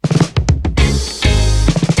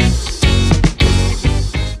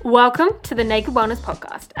Welcome to the Naked Wellness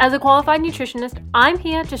Podcast. As a qualified nutritionist, I'm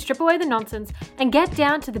here to strip away the nonsense and get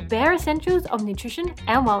down to the bare essentials of nutrition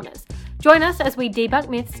and wellness. Join us as we debunk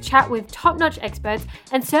myths, chat with top-notch experts,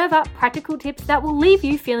 and serve up practical tips that will leave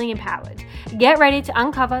you feeling empowered. Get ready to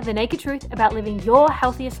uncover the naked truth about living your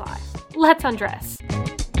healthiest life. Let's undress.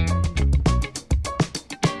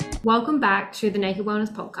 Welcome back to the Naked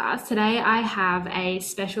Wellness Podcast. Today I have a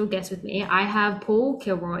special guest with me. I have Paul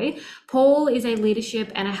Kilroy. Paul is a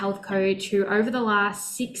leadership and a health coach who over the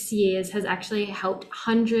last 6 years has actually helped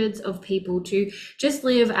hundreds of people to just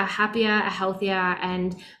live a happier, a healthier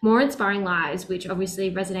and more inspiring lives, which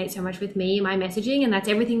obviously resonates so much with me and my messaging. And that's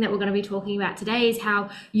everything that we're going to be talking about today, is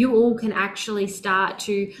how you all can actually start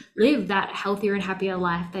to live that healthier and happier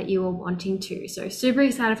life that you are wanting to. So super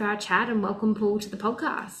excited for our chat, and welcome Paul to the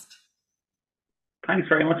podcast. Thanks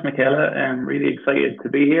very much, Michaela. I'm really excited to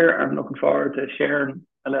be here. I'm looking forward to sharing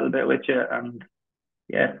a little bit with you and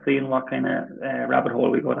seeing what kind of rabbit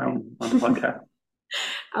hole we go down on the podcast.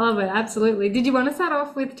 I love it. Absolutely. Did you want to start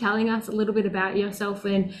off with telling us a little bit about yourself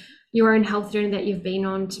and your own health journey that you've been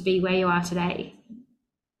on to be where you are today?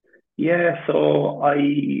 Yeah, so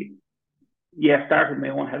I started my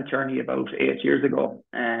own health journey about 8 years ago.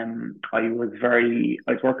 I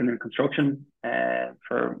was working in construction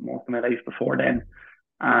for most of my life before then,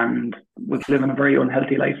 and was living a very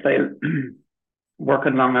unhealthy lifestyle,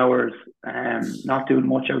 working long hours, not doing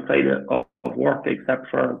much outside of work except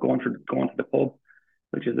for going to the pub,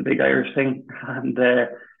 which is a big Irish thing, and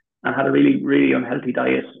I had a really, really unhealthy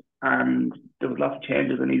diet, and there was lots of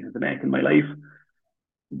changes I needed to make in my life,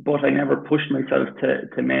 but I never pushed myself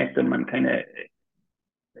to make them, and kind of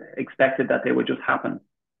expected that they would just happen.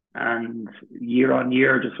 And year on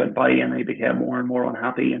year just went by, and I became more and more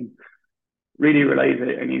unhappy, and really realized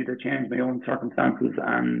I needed to change my own circumstances,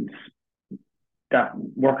 and that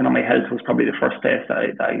working on my health was probably the first place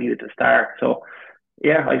that I needed to start. So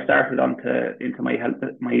I started into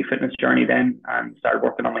my fitness journey then, and started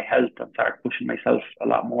working on my health and started pushing myself a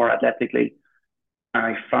lot more athletically. And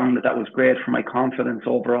I found that was great for my confidence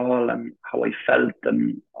overall, and how I felt,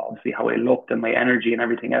 and obviously how I looked, and my energy and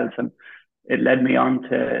everything else. And it led me on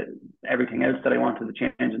to everything else that I wanted to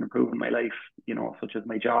change and improve in my life, such as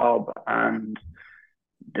my job and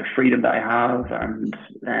the freedom that I have. And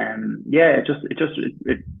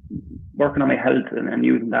it working on my health and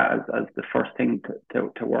using that as the first thing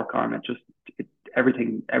to work on.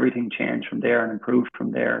 Everything changed from there and improved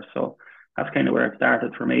from there. So that's kind of where it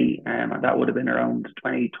started for me, and that would have been around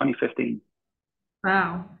 2015.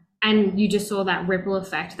 Wow. And you just saw that ripple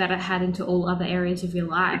effect that it had into all other areas of your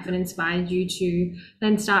life, and inspired you to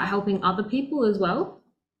then start helping other people as well?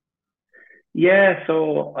 Yeah,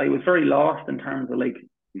 so I was very lost in terms of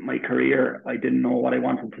my career. I didn't know what I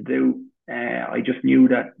wanted to do. I just knew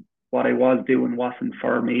that what I was doing wasn't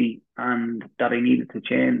for me, and that I needed to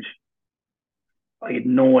change. I had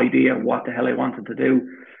no idea what the hell I wanted to do.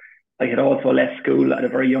 I had also left school at a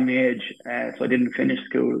very young age, so I didn't finish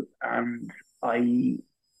school, and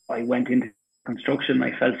I went into construction.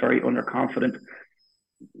 I felt very underconfident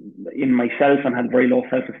in myself and had very low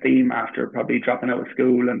self-esteem after probably dropping out of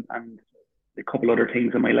school and a couple other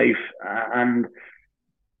things in my life. I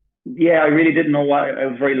really didn't know what. I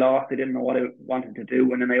was very lost. I didn't know what I wanted to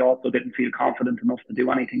do, and then I also didn't feel confident enough to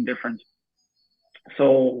do anything different.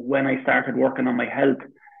 So when I started working on my health,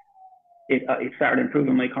 it started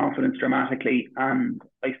improving my confidence dramatically, and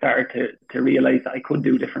I started to realize that I could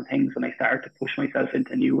do different things, and I started to push myself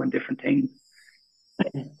into new and different things,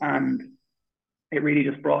 and it really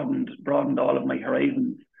just broadened all of my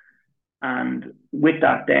horizons. And with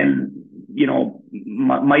that, then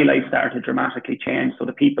my life started to dramatically change. So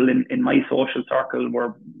the people in my social circle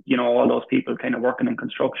were all those people kind of working in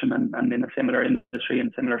construction and in a similar industry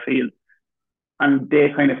and similar field, and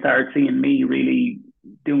they kind of started seeing me really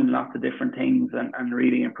doing lots of different things and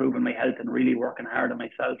really improving my health and really working hard on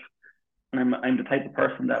myself. And I'm the type of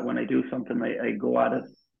person that when I do something, I go at it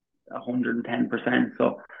 110%.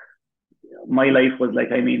 So my life was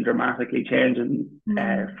dramatically changing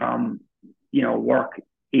from work,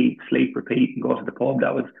 eat, sleep, repeat, and go to the pub.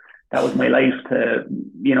 That was my life to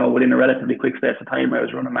within a relatively quick space of time. I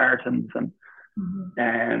was running marathons,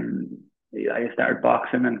 and I started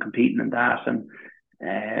boxing and competing in that, and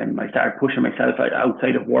I started pushing myself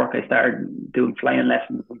outside of work. I started doing flying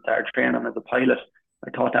lessons and started training as a pilot. I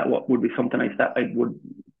thought that would be something I would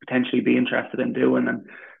potentially be interested in doing. And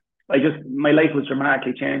my life was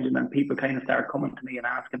dramatically changing, and people kind of started coming to me and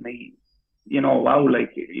asking me, wow,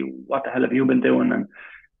 what the hell have you been doing? And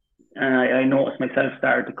I noticed myself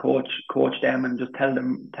started to coach them and just tell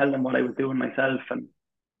them what I was doing myself. And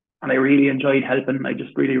I really enjoyed helping. I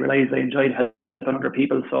just really realized I enjoyed on other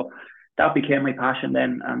people. So that became my passion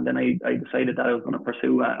then. And then I decided that I was going to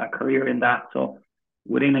pursue a career in that. So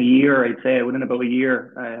within a year, I'd say within about a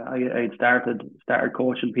year, I started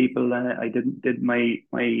coaching people. I did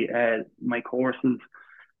my courses,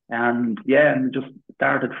 and yeah, and just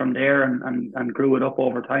started from there and grew it up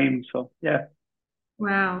over time. So yeah.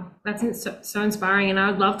 Wow, that's so inspiring. And I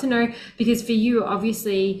would love to know, because for you,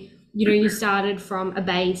 obviously, you started from a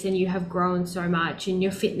base and you have grown so much in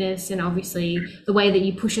your fitness and obviously the way that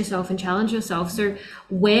you push yourself and challenge yourself. So,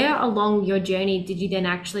 where along your journey did you then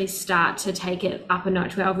actually start to take it up a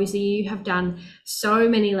notch? Where obviously you have done so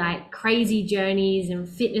many like crazy journeys and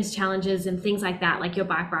fitness challenges and things like that, like your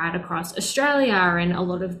bike ride across Australia and a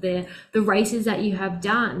lot of the races that you have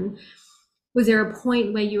done. Was there a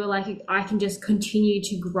point where you were like, I can just continue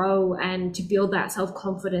to grow and to build that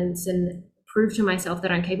self-confidence and prove to myself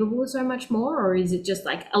that I'm capable of so much more? Or is it just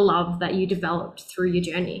like a love that you developed through your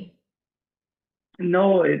journey?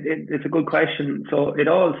 No, it's a good question. So it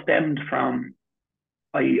all stemmed from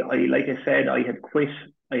like I said, I had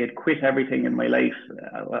quit everything in my life.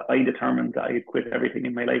 I determined that I had quit everything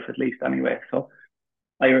in my life, at least anyway. So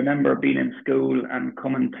I remember being in school and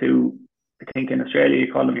coming to, I think in Australia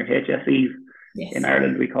you call them your HSEs. In Yes.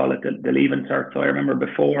 Ireland we call it the Leaving Cert. So I remember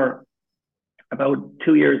before, about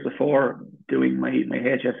 2 years before doing my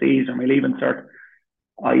HSEs or my Leaving Cert,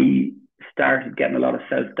 I started getting a lot of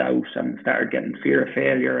self doubt and started getting fear of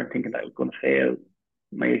failure and thinking that I was going to fail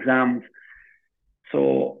my exams.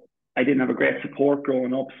 So I didn't have a great support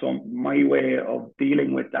growing up. So my way of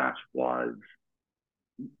dealing with that was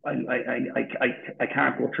I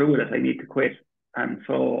can't go through with it. I need to quit. And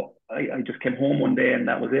so I just came home one day and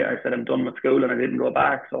that was it. I said I'm done with school and I didn't go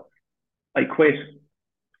back. So I quit.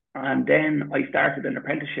 And then I started an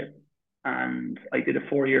apprenticeship and I did a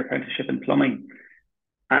 4 year apprenticeship in plumbing.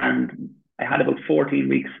 And I had about 14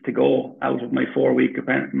 weeks to go out of my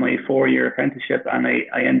 4 year apprenticeship, and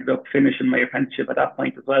I ended up finishing my apprenticeship at that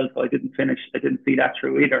point as well. So I didn't see that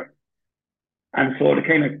through either. And so the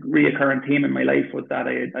kind of reoccurring theme in my life was that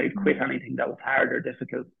I'd quit anything that was hard or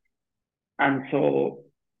difficult. And so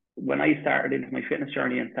when I started into my fitness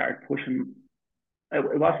journey and started pushing,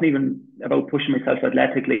 it wasn't even about pushing myself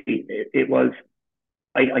athletically. It was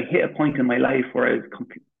I hit a point in my life where I was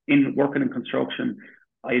in working in construction.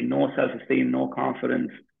 I had no self esteem, no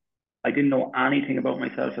confidence. I didn't know anything about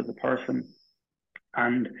myself as a person.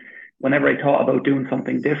 And whenever I thought about doing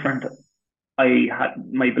something different, I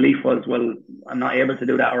had my belief was, well, I'm not able to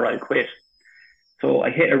do that or I'll quit. So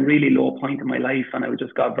I hit a really low point in my life and I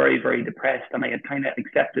just got very, very depressed. And I had kind of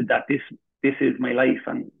accepted that this is my life.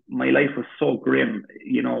 And my life was so grim,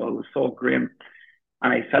 it was so grim.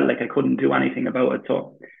 And I felt like I couldn't do anything about it.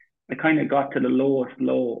 So I kind of got to the lowest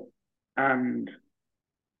low. And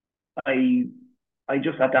I I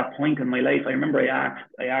just at that point in my life, I remember I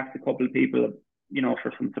asked a couple of people,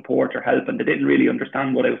 for some support or help, and they didn't really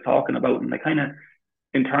understand what I was talking about. And I kind of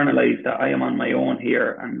internalized that I am on my own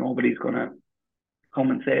here and nobody's gonna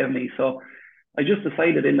come and save me. So I just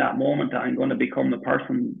decided in that moment that I'm going to become the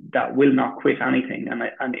person that will not quit anything.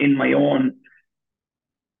 And in my own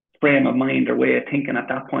frame of mind or way of thinking at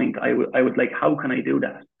that point, I was like, how can I do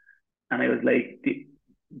that? And I was like,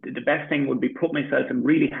 the best thing would be put myself in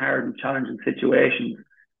really hard and challenging situations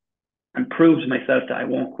and prove to myself that I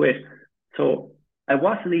won't quit. So I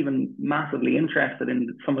wasn't even massively interested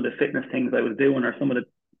in some of the fitness things I was doing or some of the,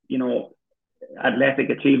 athletic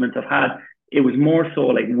achievements I've had. It was more so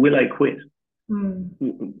like, will I quit?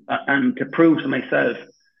 Mm. And to prove to myself.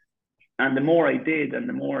 And the more I did, and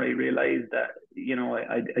the more I realized that,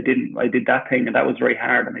 I did that thing and that was very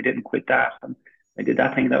hard and I didn't quit that. And I did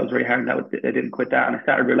that thing that was very hard and I didn't quit that. And I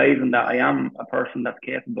started realizing that I am a person that's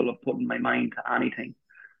capable of putting my mind to anything.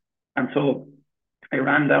 And so I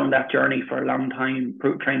ran down that journey for a long time,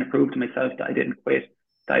 trying to prove to myself that I didn't quit,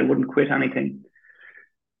 that I wouldn't quit anything.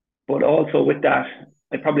 But also with that,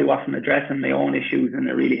 I probably wasn't addressing my own issues in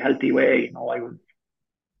a really healthy way. I was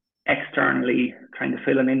externally trying to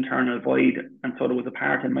fill an internal void. And so there was a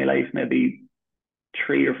part in my life, maybe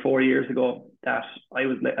 3 or 4 years ago, that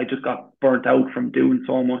I just got burnt out from doing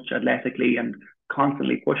so much athletically and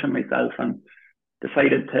constantly pushing myself, and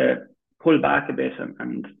decided to pull back a bit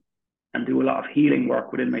and do a lot of healing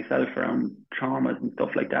work within myself around traumas and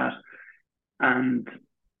stuff like that. And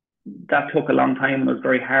that took a long time and was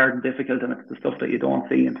very hard and difficult, and it's the stuff that you don't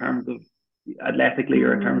see in terms of athletically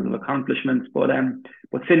or in terms of accomplishments. But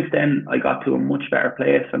since then I got to a much better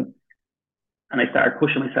place, and I started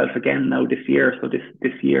pushing myself again now this year. So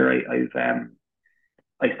this year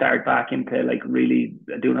I started back into like really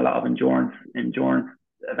doing a lot of endurance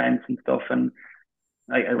events and stuff, and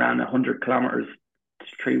I ran 100 kilometers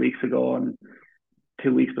 3 weeks ago, and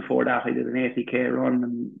 2 weeks before that, I did an 80k run,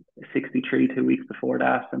 and 63 2 weeks before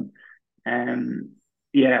that. And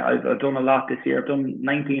yeah, I've done a lot this year. I've done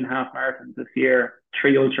 19 half marathons this year,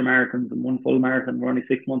 3 ultra marathons, and 1 full marathon. We're only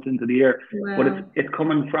 6 months into the year, but Wow. it's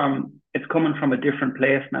coming from a different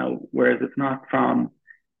place now, whereas it's not from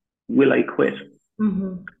will I quit.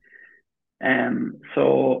 Hmm.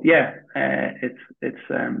 So yeah,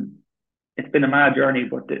 it's been a mad journey,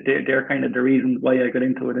 but they're kind of the reasons why I got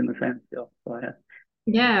into it in a sense. So yeah.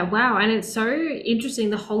 Yeah, wow. And it's so interesting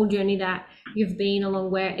the whole journey that you've been along,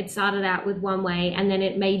 where it started out with one way and then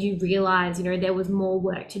it made you realize, there was more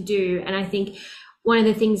work to do. And I think one of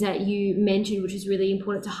the things that you mentioned, which is really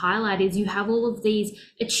important to highlight, is you have all of these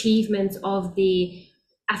achievements of the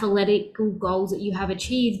athletic goals that you have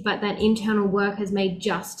achieved, but that internal work has made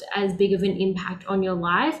just as big of an impact on your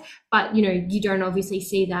life. But you don't obviously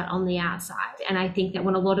see that on the outside. And I think that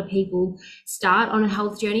when a lot of people start on a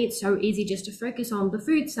health journey, it's so easy just to focus on the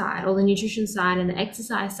food side or the nutrition side and the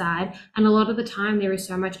exercise side. And a lot of the time there is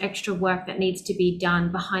so much extra work that needs to be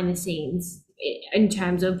done behind the scenes in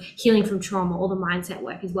terms of healing from trauma, or the mindset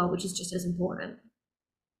work as well, which is just as important.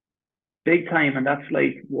 Big time, and that's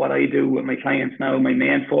like what I do with my clients now. My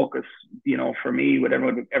main focus, for me, with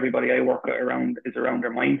everybody I work around, is around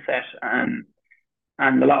their mindset, and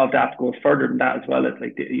a lot of that goes further than that as well. It's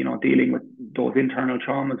like dealing with those internal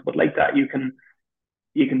traumas, but like that, you can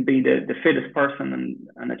be the fittest person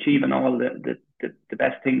and achieving all the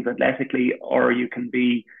best things athletically, or you can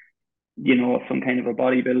be some kind of a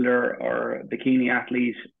bodybuilder or a bikini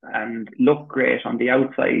athlete and look great on the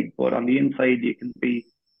outside, but on the inside you can be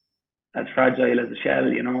as fragile as a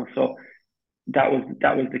shell. So that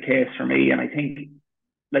was the case for me. And I think,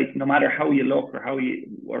 like, no matter how you look or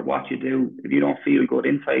or what you do, if you don't feel good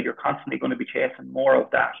inside, you're constantly going to be chasing more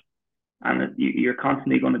of that, and you're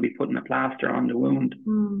constantly going to be putting a plaster on the wound.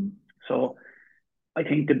 Mm. So I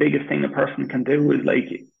think the biggest thing a person can do is, like,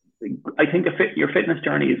 I think your fitness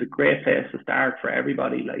journey is a great place to start for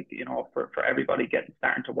everybody, like, for everybody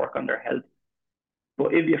starting to work on their health.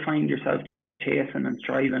 But if you find yourself chasing and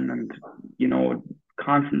striving and,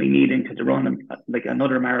 constantly needing to run like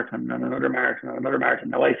another marathon and another marathon and another marathon.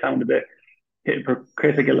 Now, I sound a bit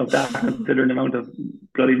hypocritical of that, considering the amount of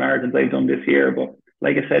bloody marathons I've done this year. But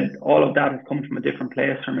like I said, all of that has come from a different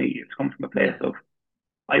place for me. It's come from a place Yeah. of,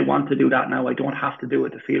 I want to do that now. I don't have to do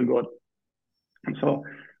it to feel good. And so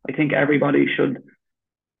I think everybody should,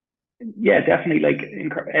 yeah, definitely,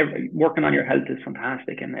 like, working on your health is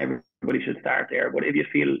fantastic, and everybody should start there. But if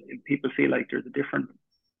people feel like there's a different,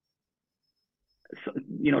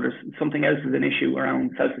 there's something else is an issue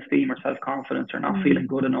around self-esteem or self-confidence, or not Mm. feeling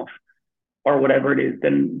good enough, or whatever it is,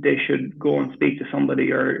 then they should go and speak to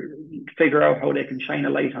somebody, or figure out how they can shine a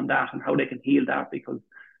light on that and how they can heal that. Because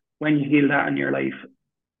when you heal that in your life,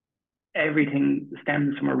 everything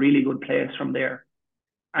stems from a really good place from there,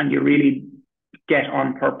 and you really get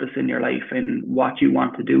on purpose in your life in what you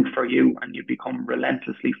want to do for you, and you become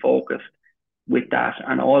relentlessly focused with that.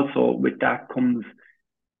 And also with that comes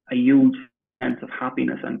a huge sense of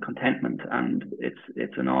happiness and contentment, and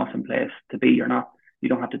it's an awesome place to be. You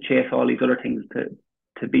don't have to chase all these other things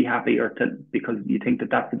to be happy, or to, because you think that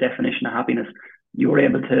that's the definition of happiness. You're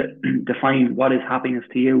able to define what is happiness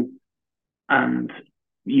to you, and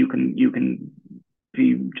you can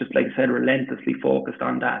be, just like I said, relentlessly focused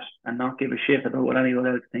on that, and not give a shit about what anyone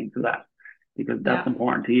else thinks of that, because that's Yeah.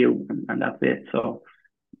 important to you, and that's it. So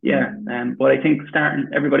yeah, Mm. but I think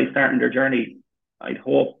everybody starting their journey, I'd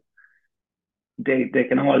hope they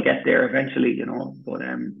can all get there eventually, But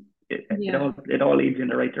Yeah. it all leads in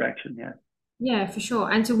the right direction. Yeah. Yeah, for sure.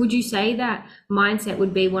 And so would you say that mindset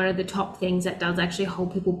would be one of the top things that does actually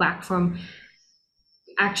hold people back from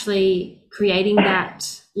actually creating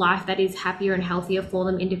that life that is happier and healthier for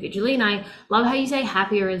them individually? And I love how you say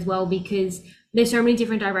happier as well, because there's so many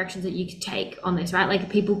different directions that you could take on this, right? Like,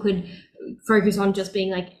 people could focus on just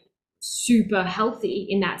being like super healthy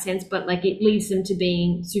in that sense, but like it leads them to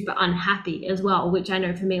being super unhappy as well, which I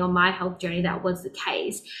know for me on my health journey, that was the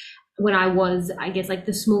case when I was, I guess, like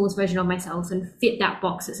the smallest version of myself and fit that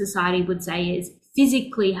box that society would say is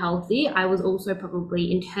physically healthy. I was also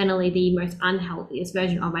probably internally the most unhealthiest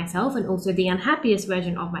version of myself, and also the unhappiest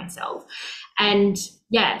version of myself. And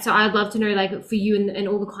yeah, so I'd love to know, like, for you and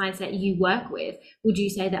all the clients that you work with, would you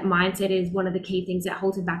say that mindset is one of the key things that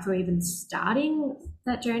holds it back from even starting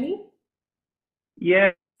that journey?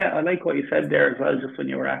 Yeah, I like what you said there as well. Just when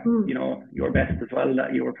you were at, Mm. your best as well,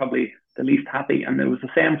 that you were probably the least happy, and it was the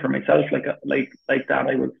same for myself. Like that,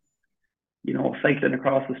 I was, cycling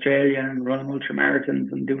across Australia and running ultra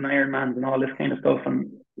marathons and doing Ironmans and all this kind of stuff,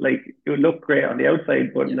 and like it would look great on the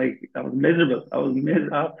outside, but Yeah. like I was miserable. I was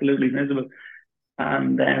absolutely miserable.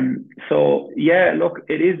 And so yeah, look,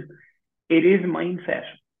 it is mindset,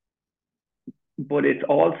 but it's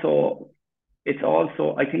also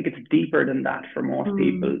I think it's deeper than that for most Mm.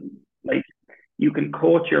 people. Like you can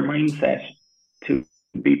coach your mindset to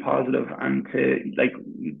be positive and to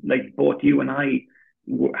like both you and I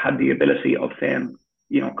had the ability of saying,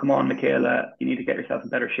 come on, Michaela, you need to get yourself in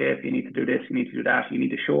better shape. You need to do this. You need to do that. You need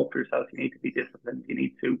to show up for yourself. You need to be disciplined. You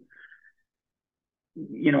need to,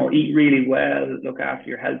 eat really well, look after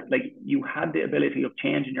your health. Like you had the ability of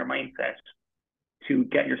changing your mindset to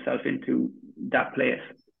get yourself into that place.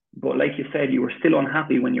 But like you said, you were still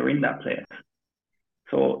unhappy when you're in that place.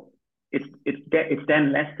 So it's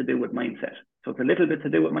then less to do with mindset. So it's a little bit to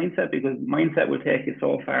do with mindset because mindset will take you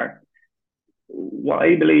so far. What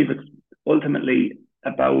I believe it's ultimately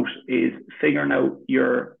about is figuring out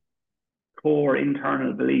your core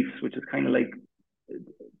internal beliefs, which is kind of like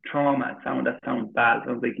trauma. That sounds bad. It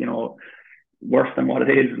sounds like, worse than what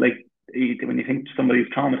it is. Like when you think somebody's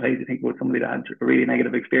traumatized, you think about somebody that had a really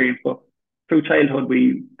negative experience. But through childhood,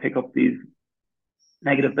 we pick up these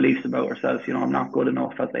negative beliefs about ourselves. I'm not good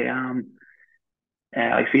enough as I am.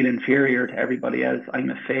 I feel inferior to everybody else. I'm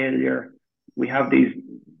a failure. We have these,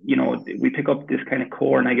 we pick up this kind of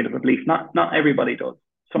core negative belief. Not everybody does.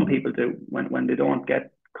 Some Mhm. people do when they don't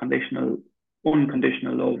get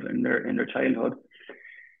unconditional love in their childhood.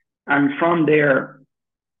 And from there,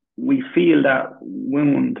 we feel that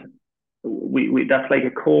wound. We that's like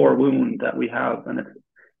a core wound that we have, and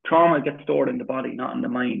trauma gets stored in the body, not in the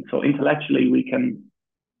mind. So intellectually, we can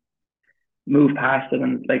move past it,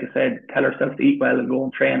 and like I said, tell ourselves to eat well and go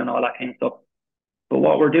and train and all that kind of stuff. But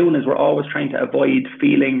what we're doing is we're always trying to avoid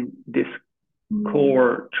feeling this Mm.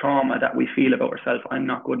 core trauma that we feel about ourselves. I'm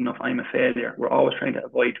not good enough. I'm a failure. We're always trying to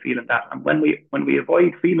avoid feeling that. And when we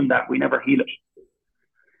avoid feeling that, we never heal it.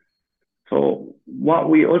 So what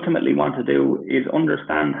we ultimately want to do is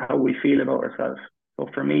understand how we feel about ourselves. So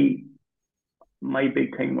for me, my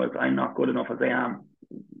big thing was I'm not good enough as I am.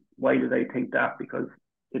 Why did I think that? Because I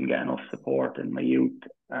didn't get enough support in my youth.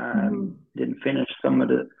 Mhm. Didn't finish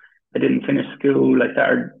I didn't finish school. I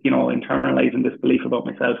started, internalizing this belief about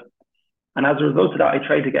myself. And as a result of that, I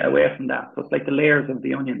tried to get away from that. So it's like the layers of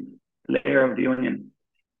the onion, layer of the onion.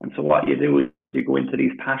 And so what you do is you go into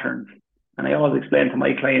these patterns. And I always explain to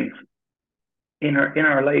my clients, in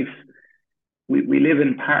our lives, we live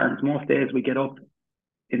in patterns. Most days we get up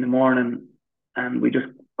in the morning and we just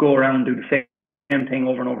go around and do the same thing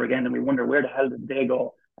over and over again, and we wonder where the hell did the day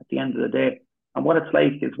go at the end of the day. And what it's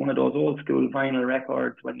like is one of those old school vinyl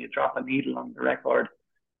records when you drop a needle on the record,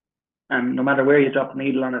 and no matter where you drop the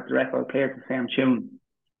needle on it, the record plays the same tune.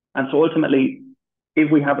 And so ultimately, if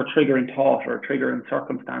we have a triggering thought or a triggering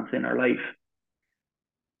circumstance in our life,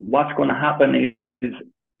 what's going to happen is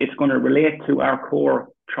it's going to relate to our core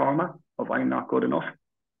trauma of I'm not good enough.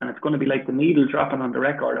 And it's going to be like the needle dropping on the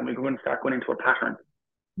record, and we're going to start going into a pattern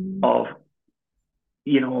Mm. of,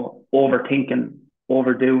 overthinking,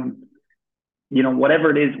 overdoing, whatever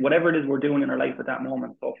it is we're doing in our life at that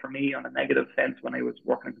moment. So for me, on a negative sense, when I was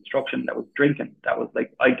working in construction, that was drinking. That was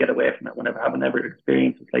like, I get away from it whenever I have a negative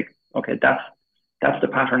experience. It's like, okay, that's the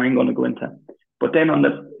pattern I'm going to go into. But then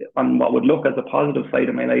on what would look as a positive side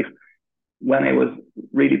of my life, when I was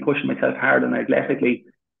really pushing myself hard and athletically,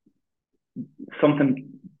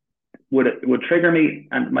 something would trigger me,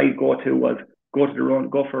 and my go-to was go to the run,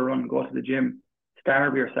 go for a run, go to the gym,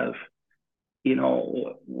 starve yourself,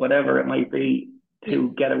 whatever it might be, Yeah.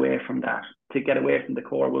 to get away from that, to get away from the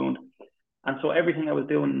core wound. And so everything I was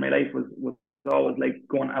doing in my life was always like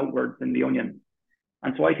going outwards in the onion.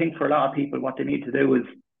 And so I think for a lot of people, what they need to do is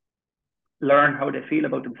learn how they feel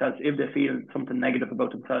about themselves if they feel something negative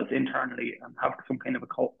about themselves internally and have some kind of a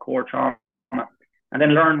core trauma, and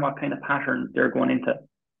then learn what kind of patterns they're going into.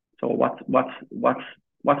 So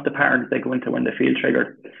what's the patterns they go into when they feel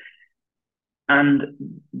triggered?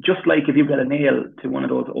 And just like if you get a nail to one of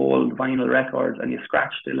those old vinyl records and you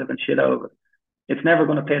scratch the living shit out of it, it's never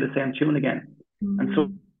going to play the same tune again. And so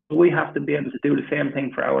Mm. we have to be able to do the same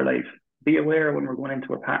thing for our life. Be aware when we're going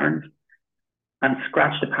into our patterns and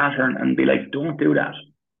scratch the pattern and be like, don't do that.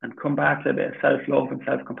 And come back to a bit of self love and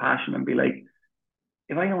self compassion and be like,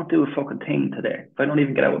 if I don't do a fucking thing today, if I don't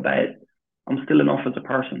even get out of bed, I'm still enough as a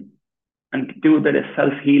person. And do a bit of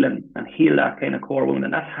self healing and heal that kind of core wound.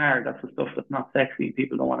 And that's hard. That's the stuff that's not sexy.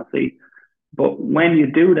 People don't want to see. But when you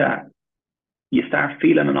do that, you start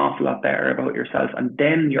feeling an awful lot better about yourself. And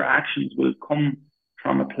then your actions will come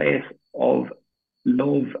from a place of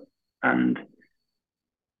love and,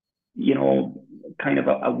 you know, kind of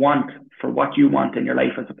a want for what you want in your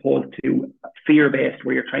life, as opposed to fear based,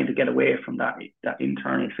 where you're trying to get away from that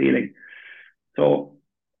internal feeling. So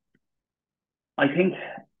I think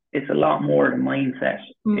it's a lot more than mindset.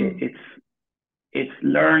 Mm. It's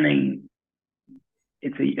learning.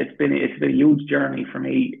 It's been a huge journey for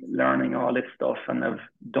me learning all this stuff, and I've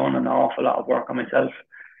done an awful lot of work on myself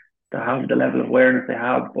to have the level of awareness I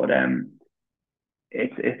have. But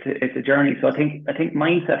it's a journey. So I think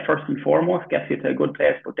mindset first and foremost gets you to a good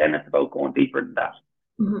place, but then it's about going deeper than that.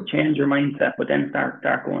 Mhm. Change your mindset, but then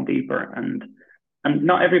start going deeper. And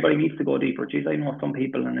not everybody needs to go deeper. Geez, I know some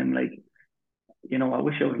people, and I'm like, I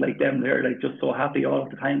wish I was like them. They're like just so happy all of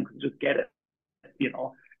the time, just get it, you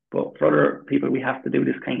know. But for other people, we have to do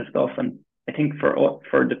this kind of stuff. And I think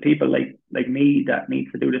for the people like me that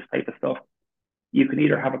needs to do this type of stuff, you can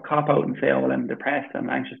either have a cop out and say, "Oh, well, I'm depressed, I'm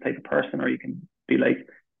an anxious type of person," or you can be like,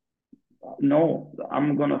 "No,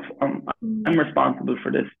 I'm Mm. responsible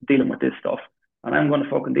for this, dealing with this stuff, and I'm gonna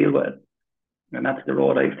fucking deal with it." And that's the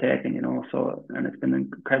road I've taken. So, and it's been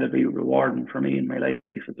incredibly rewarding for me in my life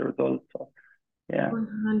as a result. So, yeah.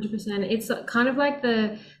 100%. It's kind of like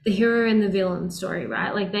the hero and the villain story,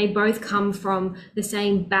 right? Like they both come from the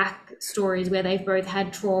same back stories where they've both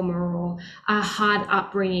had trauma or a hard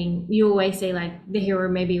upbringing. You always see like the hero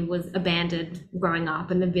maybe was abandoned growing up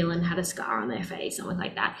and the villain had a scar on their face, something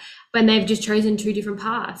like that. But they've just chosen two different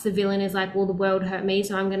paths. The villain is like, well, the world hurt me,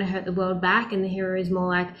 so I'm going to hurt the world back. And the hero is more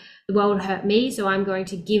like, the world hurt me, so I'm going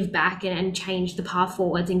to give back and change the path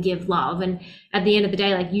forwards and give love. And at the end of the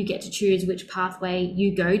day, like you get to choose which pathway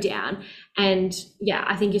you go down. And yeah,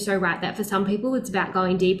 I think you're so right that for some people it's about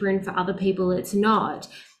going deeper and for other people it's not.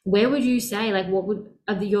 Where would you say, like, what would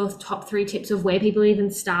are your top three tips of where people even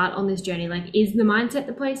start on this journey? Like, is the mindset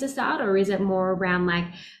the place to start, or is it more around like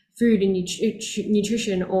food and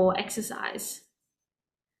nutrition or exercise?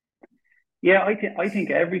 Yeah, I think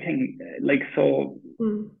everything, like, so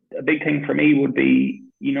Mm. a big thing for me would be,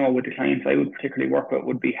 with the clients I would particularly work with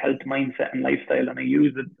would be health, mindset, and lifestyle. And I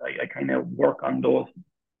use it, I kind of work on those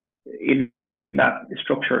in that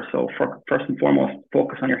structure. So first and foremost,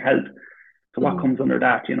 focus on your health. So what Mm. comes under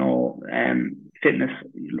that, fitness,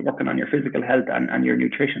 working on your physical health and your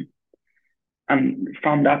nutrition. And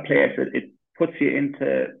from that place, it puts you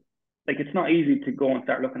into, like, it's not easy to go and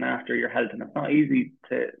start looking after your health, and it's not easy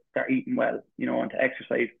to start eating well, and to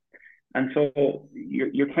exercise. And so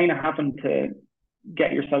you're kind of having to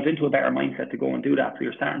get yourself into a better mindset to go and do that. So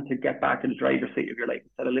you're starting to get back to the driver's seat of your life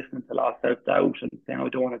instead of listening to a lot of self-doubt and saying, "Oh, I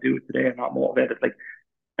don't want to do it today, I'm not motivated." Like,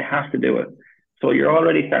 I have to do it. So you're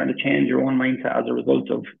already starting to change your own mindset as a result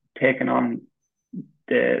of taking on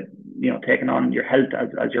taking on your health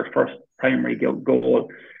as your first primary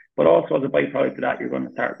goal. But also as a byproduct of that, you're going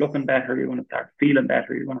to start looking better, you're going to start feeling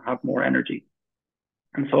better, you're going to have more energy.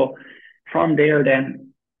 And so from there,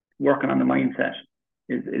 then working on the mindset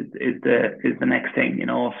is the next thing.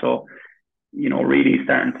 So, really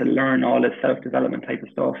starting to learn all this self-development type of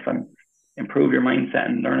stuff and improve your mindset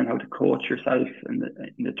and learning how to coach yourself in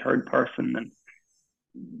the third person, and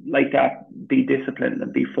like that, be disciplined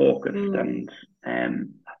and be focused, Mm. and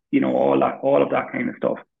all of that kind of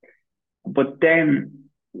stuff. But then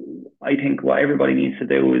I think what everybody needs to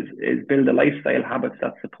do is build a lifestyle habits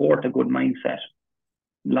that support a good mindset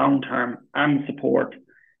long term and support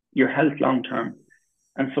your health long term.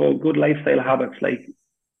 And so good lifestyle habits, like,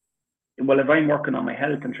 well, if I'm working on my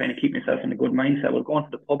health and trying to keep myself in a good mindset, well, going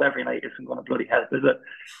to the pub every night isn't going to bloody help, is it?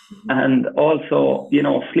 And also,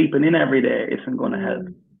 sleeping in every day isn't going to help,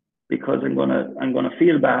 Mm. because I'm gonna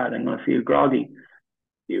feel bad. I'm gonna feel groggy.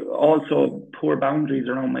 Also, poor boundaries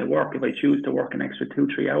around my work. If I choose to work an extra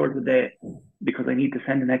 2-3 hours a day because I need to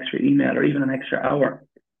send an extra email or even an extra hour,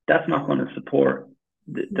 that's not going to support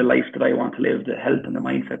the life that I want to live, the health and the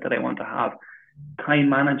mindset that I want to have. Time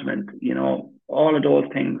management, all of those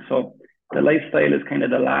things. So the lifestyle is kind of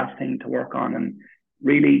the last thing to work on, and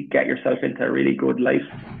really get yourself into a really good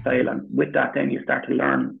lifestyle. And with that, then you start to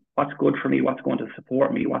learn what's good for me, what's going to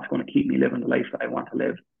support me, what's going to keep me living the life that I want to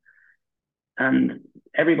live. And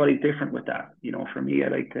everybody's different with that. For me, I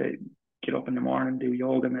like to get up in the morning, do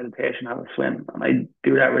yoga, meditation, have a swim, and I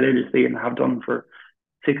do that religiously and have done for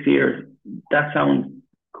 6 years. That sounds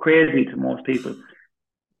crazy to most people.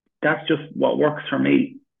 That's just what works for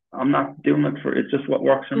me. I'm not doing it it's just what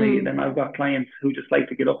works for me. Mm. Then I've got clients who just like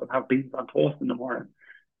to get up and have beans on toast in the morning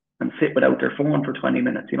and sit without their phone for 20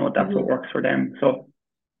 minutes. That's what Mhm. works for them. So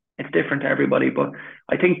it's different to everybody. But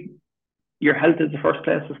I think your health is the first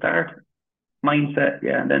place to start. Mindset,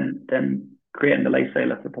 yeah, and then creating the lifestyle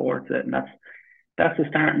that supports it. And that's the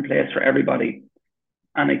starting place for everybody.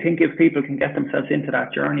 And I think if people can get themselves into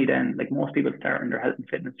that journey, then, like, most people start in their health and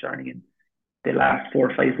fitness journey and they last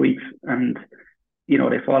 4 or 5 weeks, and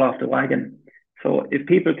they fall off the wagon. So if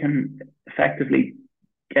people can effectively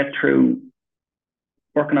get through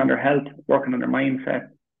working on their health, working on their mindset,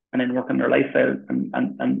 and then working on their lifestyle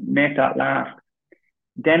and make that last.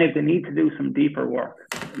 Then if they need to do some deeper work,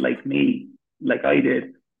 like me, like I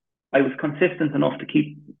did, I was consistent enough to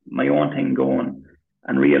keep my own thing going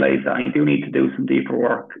and realize that I do need to do some deeper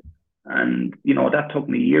work. And, that took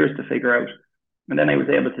me years to figure out. And then I was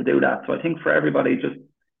able to do that. So I think for everybody, just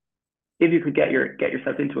if you could get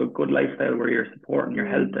yourself into a good lifestyle where you're supporting your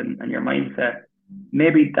health and your mindset,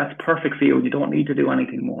 maybe that's perfect for you. You don't need to do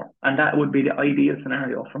anything more. And that would be the ideal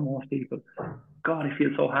scenario for most people. God, I feel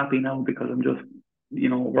so happy now because I'm just,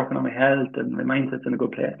 working on my health and my mindset's in a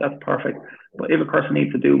good place. That's perfect. But if a person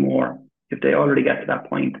needs to do more, if they already get to that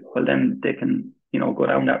point, well, then they can, go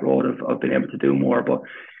down that road of being able to do more. But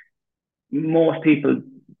most people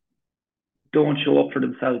don't show up for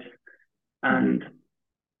themselves and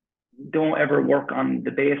don't ever work on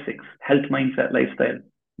the basics, health, mindset, lifestyle.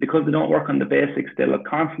 Because they don't work on the basics, they'll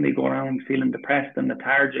constantly go around feeling depressed and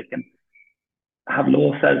lethargic and have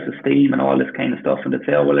low self-esteem and all this kind of stuff. And they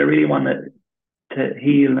say, oh, well, I really want to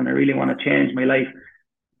heal and I really want to change my life.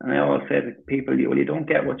 And I always say to people, well, you don't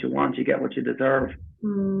get what you want, you get what you deserve.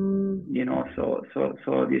 So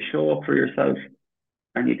if you show up for yourself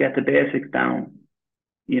and you get the basics down,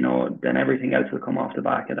 then everything else will come off the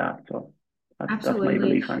back of that. So that's my Absolutely.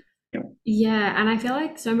 belief on Yeah, and I feel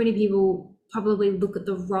like so many people probably look at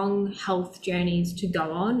the wrong health journeys to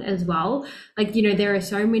go on as well. Like, there are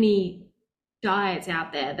so many diets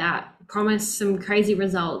out there that promise some crazy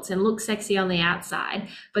results and look sexy on the outside,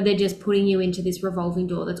 but they're just putting you into this revolving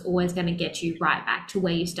door that's always going to get you right back to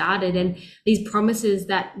where you started. And these promises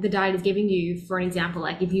that the diet is giving you, for an example,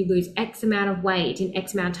 like if you lose X amount of weight in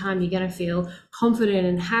X amount of time, you're going to feel confident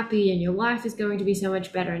and happy and your life is going to be so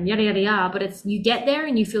much better and yada, yada, yada. But it's, you get there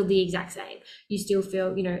and you feel the exact same. You still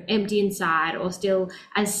feel, empty inside or still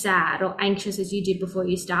as sad or anxious as you did before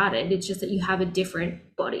you started. It's just that you have a different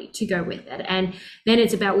body to go with it. And then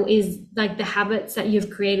it's about, well, is like the habits that you've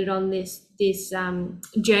created on this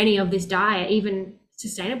journey of this diet even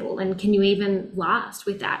sustainable, and can you even last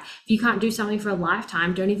with that? If you can't do something for a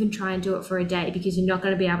lifetime, don't even try and do it for a day, because you're not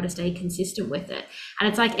going to be able to stay consistent with it. And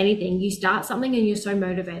it's like anything, you start something and you're so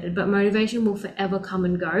motivated, but motivation will forever come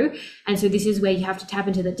and go. And so this is where you have to tap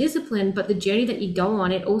into the discipline, but the journey that you go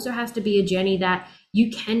on, it also has to be a journey that you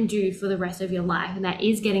can do for the rest of your life, and that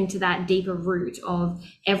is getting to that deeper root of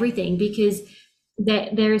everything, because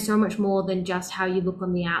there is so much more than just how you look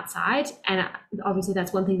on the outside. And obviously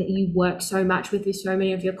that's one thing that you work so much with so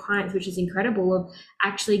many of your clients, which is incredible, of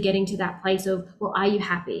actually getting to that place of, well, are you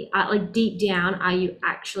happy? Like deep down, are you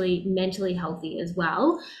actually mentally healthy as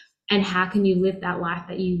well? And how can you live that life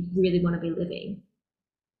that you really want to be living?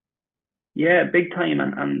 Yeah, big time.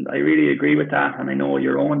 And I really agree with that. And I know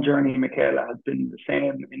your own journey, Michaela, has been the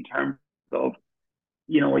same in terms of,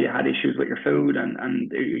 you had issues with your food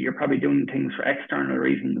and you're probably doing things for external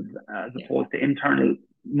reasons as opposed to internal,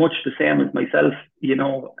 much the same as myself,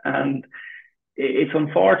 and it's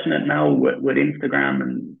unfortunate now with Instagram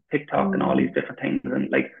and TikTok and all these different things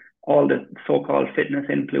and like all the so-called fitness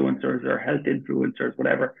influencers or health influencers,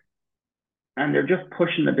 whatever. And they're just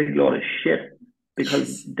pushing a big load of shit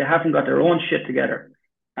because they haven't got their own shit together.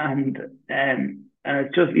 And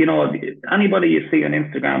it's just, anybody you see on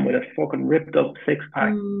Instagram with a fucking ripped up six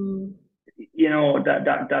pack,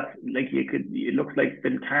 that's like it looks like it's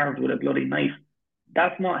been carved with a bloody knife.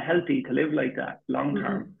 That's not healthy to live like that long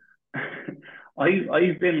term.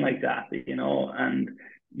 I've been like that, and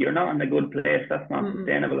you're not in a good place. That's not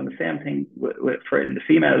sustainable. And the same thing for the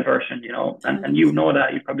female version, and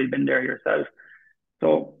that you've probably been there yourself.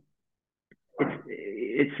 So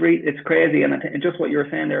it's crazy, and just what you were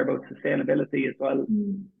saying there about sustainability as well.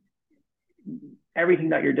 Everything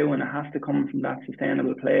that you're doing, it has to come from that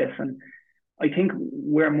sustainable place. And I think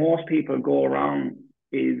where most people go wrong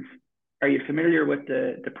is, are you familiar with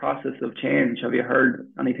the process of change? Have you heard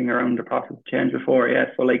anything around the process of change before? Yeah.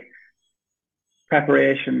 So like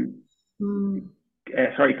preparation,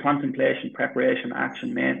 contemplation, preparation,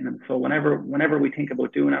 action, maintenance. So whenever we think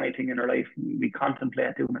about doing anything in our life, we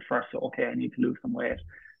contemplate doing it first. So, okay, I need to lose some weight.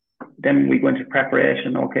 Then we go into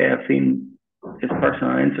preparation. Okay, I've seen this person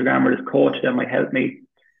on Instagram or this coach that might help me.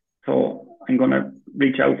 So I'm going to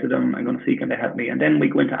reach out to them. I'm going to see can they help me. And then we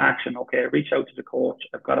go into action. Okay, reach out to the coach.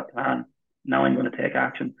 I've got a plan. Now I'm going to take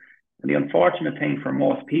action. And the unfortunate thing for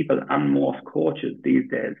most people and most coaches these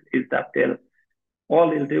days is that all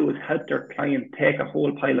they'll do is help their client take a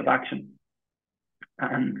whole pile of action,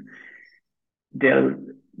 and they'll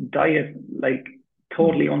diet like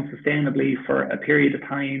totally unsustainably for a period of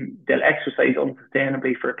time. They'll exercise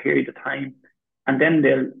unsustainably for a period of time, and then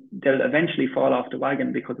they'll eventually fall off the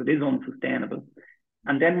wagon because it is unsustainable.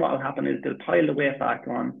 And then what will happen is they'll pile the weight back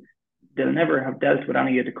on. They'll never have dealt with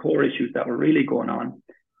any of the core issues that were really going on.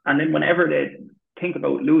 And then whenever they think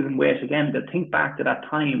about losing weight again, they'll think back to that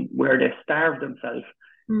time where they starved themselves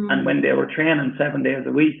and when they were training 7 days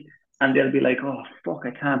a week, and they'll be like, oh, fuck,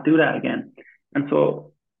 I can't do that again. And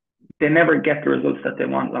so they never get the results that they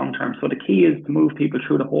want long term. So the key is to move people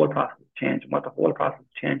through the whole process of change. And what the whole process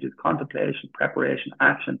of change is: contemplation, preparation,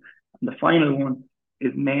 action. And the final one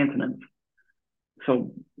is maintenance.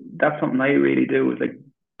 So that's something I really do, is like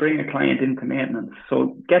bring a client into maintenance.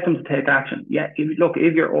 So get them to take action. Yeah,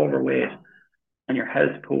 if you're overweight and your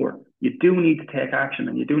health's poor, you do need to take action,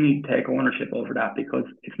 and you do need to take ownership over that, because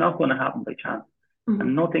it's not going to happen by chance.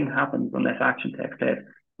 And nothing happens unless action takes place.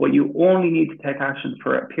 But you only need to take action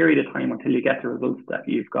for a period of time until you get the results that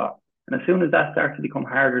you've got. And as soon as that starts to become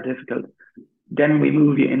hard or difficult, then we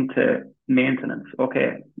move you into maintenance.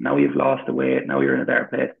 Okay, now you've lost the weight, now you're in a better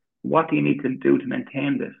place. What do you need to do to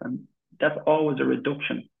maintain this? And that's always a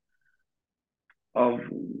reduction of,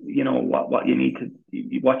 what you need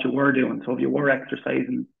to, what you were doing. So if you were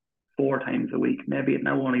exercising 4 times a week, maybe it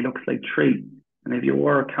now only looks like 3. And if you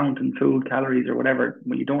were counting food calories or whatever,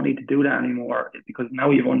 well, you don't need to do that anymore, because now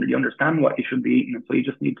you understand what you should be eating. And so you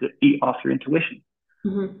just need to eat off your intuition.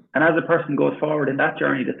 And as a person goes forward in that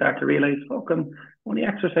journey, they start to realize, fuck, I'm only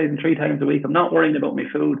exercising 3 times a week. I'm not worrying about my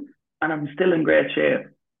food, and I'm still in great shape.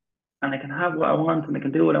 And I can have what I want, and I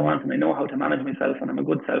can do what I want, and I know how to manage myself, and I'm a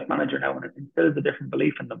good self-manager now, and it instills a different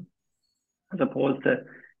belief in them, as opposed to,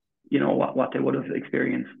 what they would have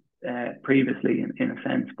experienced previously in a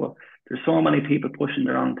sense. But there's so many people pushing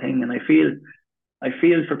their own thing, and I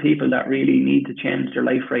feel for people that really need to change their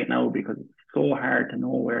life right now, because it's so hard to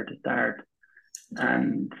know where to start.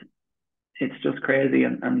 And it's just crazy.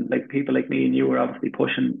 And like people like me and you are obviously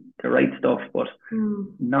pushing the right stuff, but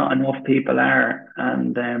not enough people are.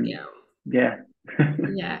 And yeah.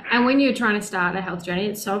 Yeah. And when you're trying to start a health journey,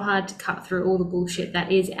 it's so hard to cut through all the bullshit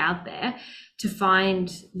that is out there to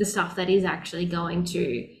find the stuff that is actually going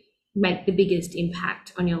to make the biggest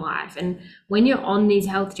impact on your life. And when you're on these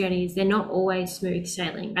health journeys, they're not always smooth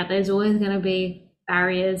sailing, but there's always going to be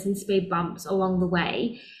barriers and speed bumps along the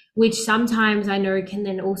way, which sometimes I know can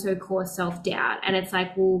then also cause self-doubt. And it's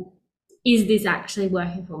like, well, is this actually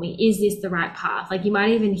working for me? Is this the right path? Like, you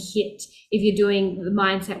might even hit, if you're doing the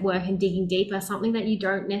mindset work and digging deeper, something that you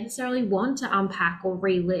don't necessarily want to unpack or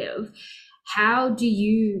relive. How do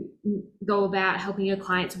you go about helping your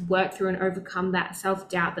clients work through and overcome that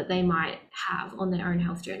self-doubt that they might have on their own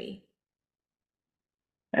health journey?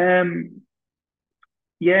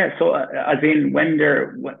 Yeah, so as in when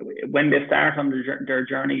they start on their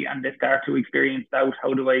journey and they start to experience doubt,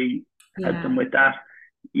 how do I help them with that?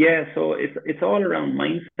 Yeah, so it's all around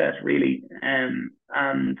mindset, really. And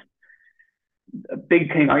a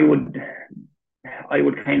big thing I would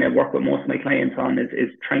kind of work with most of my clients on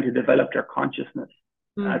is trying to develop their consciousness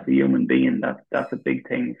as a human being. That's a big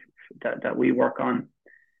thing that we work on.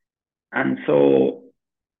 And so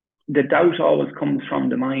the doubt always comes from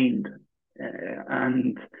the mind.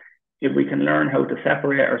 And if we can learn how to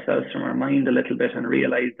separate ourselves from our mind a little bit and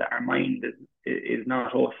realize that our mind is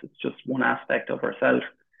not us, it's just one aspect of ourselves,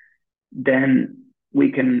 then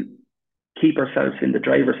we can keep ourselves in the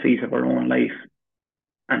driver's seat of our own life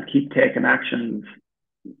and keep taking actions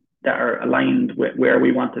that are aligned with where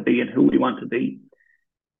we want to be and who we want to be,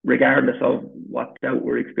 regardless of what doubt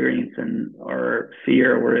we're experiencing or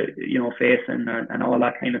fear we're facing and all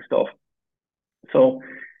that kind of stuff. So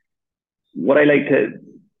what I like to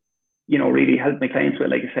really help my clients with,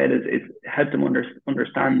 like I said, is help them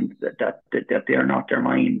understand that they are not their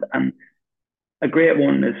mind. And a great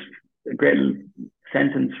one is a great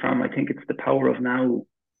sentence from, I think it's The Power of Now,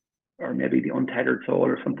 or maybe The Untethered Soul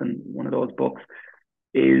or something, one of those books,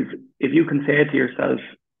 is if you can say to yourself,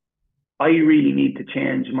 I really need to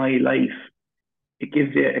change my life, it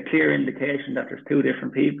gives you a clear indication that there's 2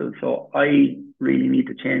 different people. So I really need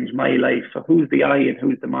to change my life. So who's the I and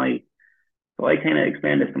who's the my? So I kind of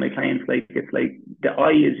explain this to my clients, like it's like the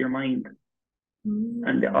I is your mind.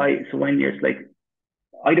 And the I, so when you're like,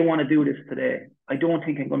 I don't want to do this today, I don't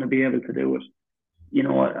think I'm going to be able to do it,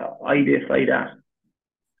 I this, I that,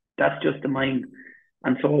 that's just the mind.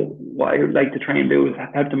 And so what I would like to try and do is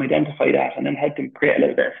help them identify that, and then help them create a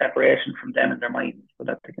little bit of separation from them and their mind, so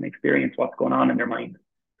that they can experience what's going on in their mind,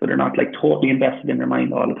 so they're not like totally invested in their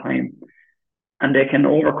mind all the time. And they can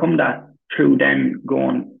overcome that through then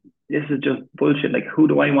going, this is just bullshit. Like, who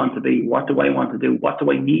do I want to be? What do I want to do? What do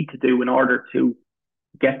I need to do in order to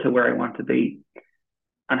get to where I want to be?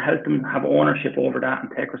 And help them have ownership over that and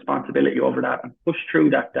take responsibility over that and push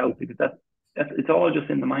through that doubt, because that's it's all just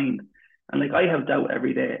in the mind. And like, I have doubt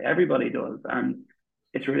every day. Everybody does. And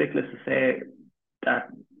it's ridiculous to say that,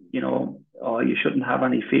 oh, you shouldn't have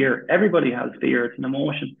any fear. Everybody has fear. It's an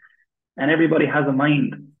emotion, and everybody has a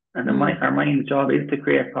mind. And our mind's job is to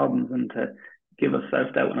create problems and to give us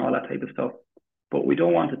self-doubt and all that type of stuff. But we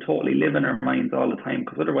don't want to totally live in our minds all the time,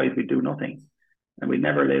 because otherwise we do nothing. And we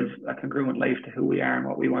never live a congruent life to who we are and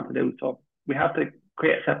what we want to do. So we have to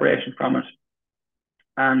create separation from it.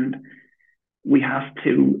 And we have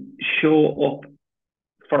to show up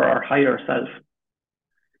for our higher self.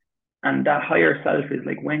 And that higher self is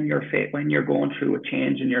like when you're going through a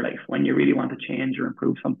change in your life, when you really want to change or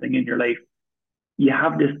improve something in your life, you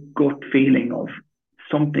have this gut feeling of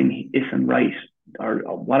something isn't right, or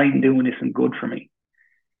what I'm doing isn't good for me,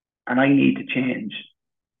 and I need to change.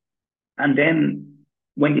 And then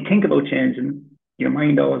when you think about changing, your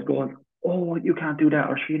mind always goes, oh, you can't do that,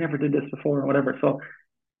 or you never did this before, or whatever. So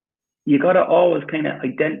you got to always kind of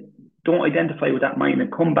don't identify with that mind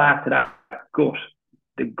and come back to that gut,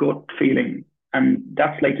 the gut feeling. And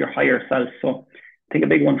that's like your higher self. So I think a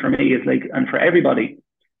big one for me is like, and for everybody,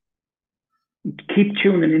 keep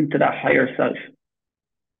tuning into that higher self,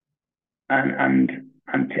 and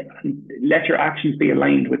let your actions be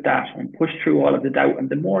aligned with that, and push through all of the doubt. And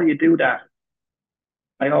the more you do that,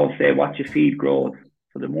 I always say what you feed grows.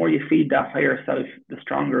 So the more you feed that higher self, the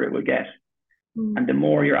stronger it will get. And the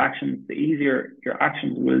more your actions, the easier your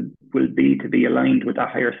actions will be to be aligned with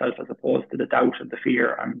that higher self, as opposed to the doubt and the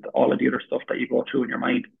fear and all of the other stuff that you go through in your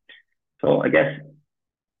mind. So I guess,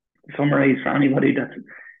 to summarize, for anybody that's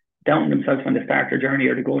doubting themselves when they start their journey,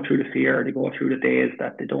 or they go through the fear, or they go through the days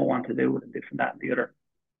that they don't want to do, and this and that and the other,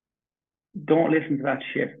 don't listen to that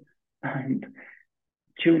shit, and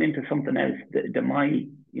tune into something else,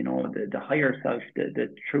 the higher self,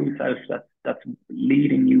 the true self that's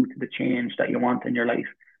leading you to the change that you want in your life,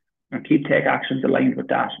 and take actions aligned with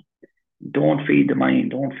that. Don't feed the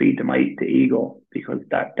mind, don't feed the ego, because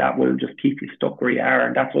that will just keep you stuck where you are,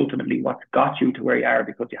 and that's ultimately what's got you to where you are,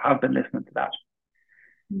 because you have been listening to that.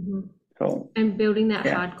 So, and building that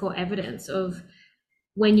hardcore evidence of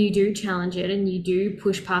when you do challenge it and you do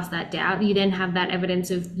push past that doubt, you then have that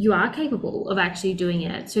evidence of you are capable of actually doing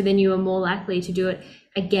it. So then you are more likely to do it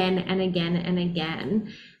again and again and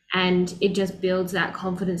again. And it just builds that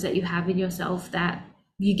confidence that you have in yourself, that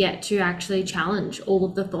you get to actually challenge all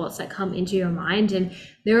of the thoughts that come into your mind. And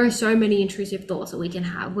there are so many intrusive thoughts that we can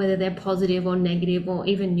have, whether they're positive or negative or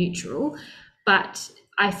even neutral. But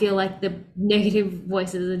I feel like the negative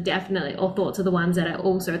voices are definitely, or thoughts, are the ones that are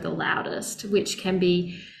also the loudest, which can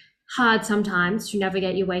be hard sometimes to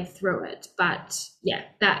navigate your way through it. But yeah,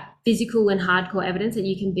 that physical and hardcore evidence that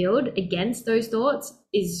you can build against those thoughts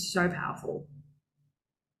is so powerful.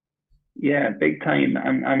 Yeah, big time.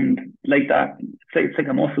 And like that, it's like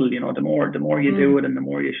a muscle, the more you do it, and the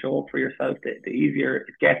more you show up for yourself, the easier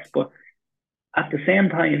it gets. But at the same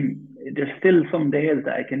time, there's still some days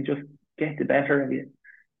that I can just get the better of you.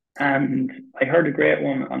 And I heard a great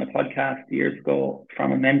one on a podcast years ago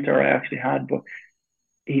from a mentor I actually had, but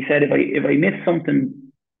he said, if I miss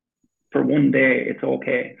something for one day, it's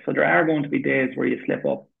okay. So there are going to be days where you slip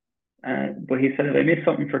up. But he said, if I miss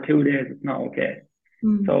something for 2 days, it's not okay.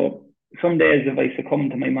 So some days, if I succumb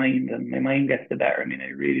to my mind and my mind gets the better, I mean, I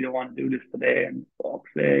really don't want to do this today, and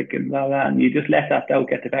fuck's sake, and blah, blah, and you just let that doubt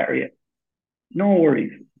get the better of you. No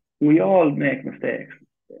worries. We all make mistakes.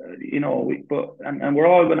 And we're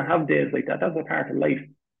all going to have days like that. That's a part of life.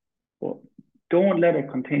 But don't let it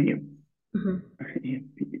continue.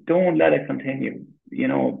 Don't let it continue.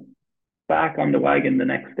 Back on the wagon the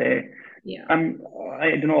next day. Yeah. And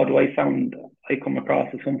I don't know, I come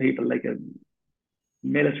across as some people like a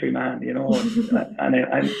military man, and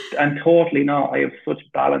I'm totally not. I have such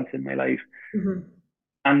balance in my life,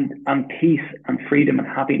 and peace and freedom and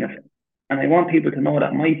happiness. And I want people to know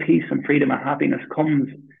that my peace and freedom and happiness comes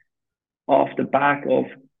off the back of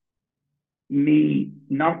me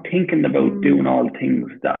not thinking about doing all the things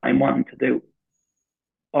that I'm wanting to do,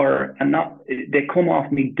 they come off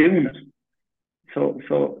me doing it. So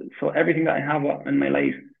everything that I have in my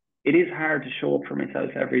life, it is hard to show up for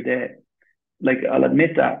myself every day. Like, I'll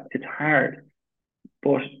admit that it's hard,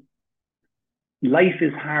 but life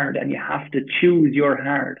is hard, and you have to choose your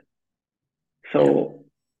hard. So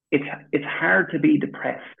it's hard to be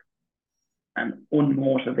depressed and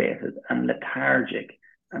unmotivated and lethargic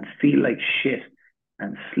and feel like shit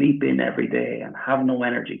and sleep in every day and have no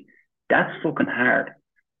energy. That's fucking hard.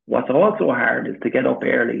 What's also hard is to get up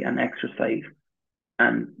early and exercise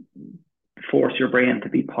and force your brain to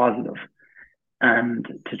be positive and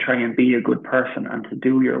to try and be a good person and to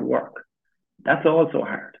do your work. That's also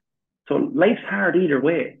hard. So life's hard either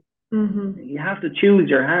way. You have to choose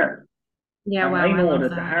your hard. Yeah, and wow, I know I love that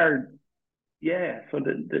the hard yeah. So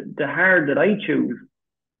the hard that I choose,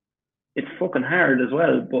 it's fucking hard as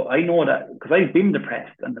well. But I know that because I've been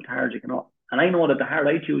depressed and lethargic and all, and I know that the hard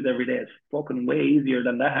I choose every day is fucking way easier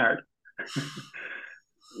than the hard.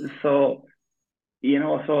 So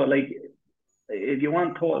so like if you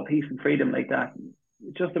want total peace and freedom like that,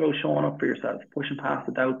 it's just about showing up for yourself, pushing past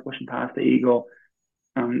the doubt, pushing past the ego,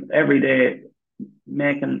 and every day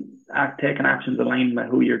taking actions aligned with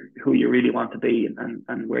who you really want to be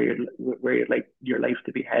and where you'd like your life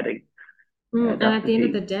to be heading. And That's at the the end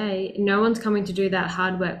of the key. day, no one's coming to do that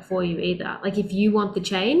hard work for you either. Like if you want the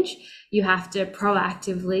change, you have to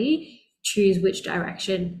proactively choose which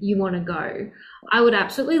direction you want to go. I would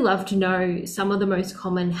absolutely love to know some of the most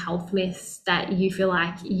common health myths that you feel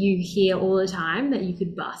like you hear all the time that you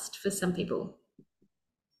could bust for some people.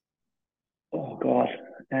 Oh God.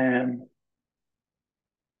 Um,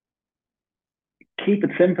 Keep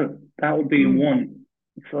it simple. That would be Mm, one.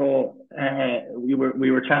 So we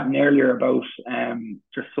were chatting earlier about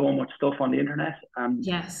there's so much stuff on the internet, and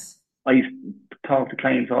yes. I talk to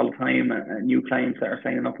clients all the time, and new clients that are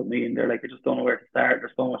signing up with me, and they're like, I just don't know where to start.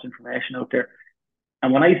 There's so much information out there.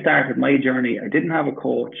 And when I started my journey, I didn't have a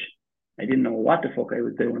coach. I didn't know what the fuck I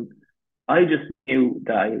was doing. I just knew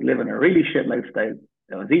that I was living a really shit lifestyle.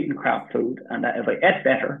 I was eating crap food, and that if I ate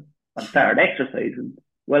better and started exercising,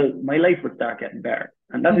 well, my life would start getting better.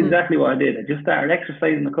 And that's Hmm. exactly what I did. I just started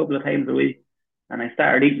exercising a couple of times a week, and I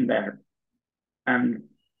started eating better. And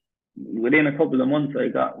within a couple of months, I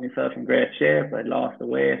got myself in great shape. I lost the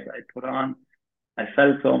weight I put on. I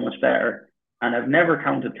felt so much better. And I've never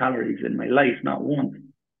counted calories in my life, not once,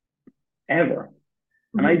 ever.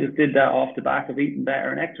 And I Hmm. just did that off the back of eating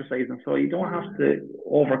better and exercising. So you don't have to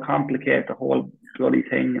overcomplicate the whole bloody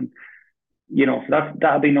thing. And so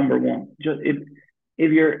that'll be number one. Just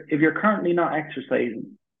if you're currently not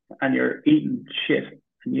exercising and you're eating shit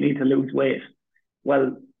and you need to lose weight,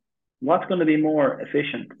 well, what's going to be more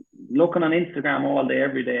efficient? Looking on Instagram all day,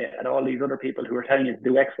 every day at all these other people who are telling you to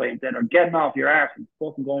do X, Y, and Z, or getting off your arse and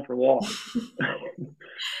fucking going for a walk.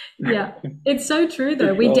 Yeah, it's so true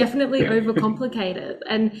though. We So definitely overcomplicate it.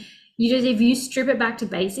 And if you strip it back to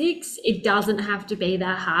basics, it doesn't have to be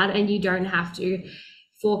that hard and you don't have to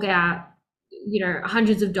fork out,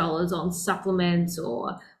 hundreds of dollars on supplements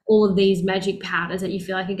or all of these magic powders that you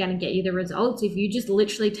feel like are going to get you the results. If you just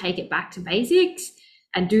literally take it back to basics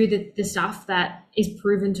and do the stuff that is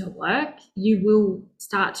proven to work, you will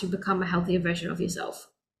start to become a healthier version of yourself.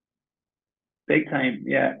 big time,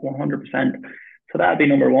 yeah, 100%. So that'd be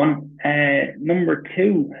number one. Number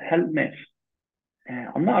two, health myths.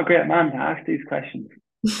 I'm not a great man to ask these questions,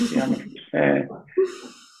 to be honest.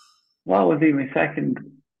 What would be my second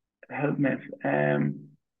health myth?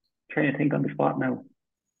 Trying to think on the spot now.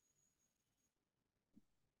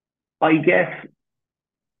 I guess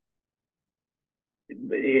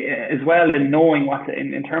as well in knowing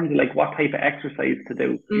in terms of like what type of exercise to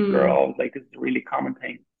do. People are Mm, always like, this is a really common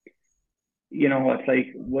thing. It's like,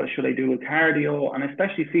 what should I do with cardio? And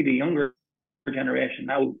especially see the younger generation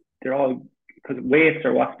now, they're all, because weights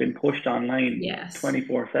are what's been pushed online yes.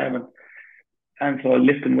 24/7. And so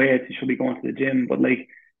lifting weights, you should be going to the gym. But like,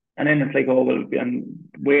 and then it's like, oh, well, and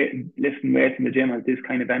lifting weights in the gym has this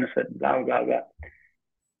kind of benefit, blah, blah, blah.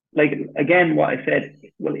 Like, again, what I said,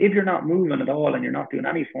 well, if you're not moving at all and you're not doing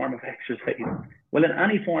any form of exercise, well, then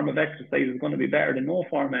any form of exercise is going to be better than no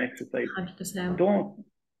form of exercise. 100%. Don't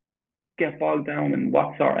get bogged down in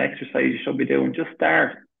what sort of exercise you should be doing. Just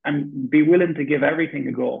start and be willing to give everything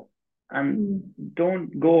a go. And Mm.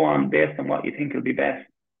 don't go on based on what you think will be best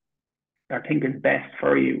or think is best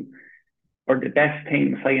for you or the best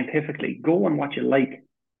thing scientifically. Go on what you like.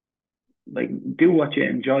 Like, do what you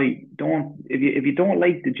enjoy. Don't if you don't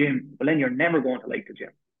like the gym, well then you're never going to like the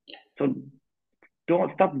gym. So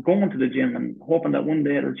don't stop going to the gym and hoping that one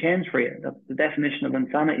day it'll change for you. That's the definition of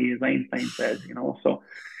insanity, as Einstein says. So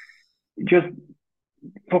just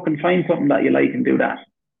fucking find something that you like and do that.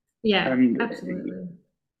 Yeah, And absolutely.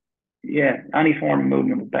 yeah, any form of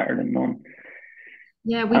movement is better than none.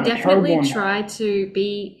 Yeah, we And the third definitely one, try to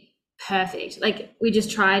be perfect. Like we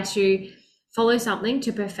just try to follow something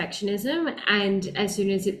to perfectionism. And as soon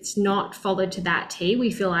as it's not followed to that T,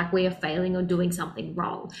 we feel like we are failing or doing something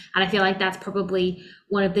wrong. And I feel like that's probably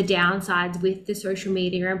one of the downsides with the social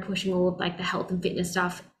media and pushing all of like the health and fitness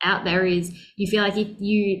stuff out there is you feel like if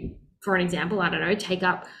you, for an example, I don't know, take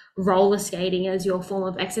up roller skating as your form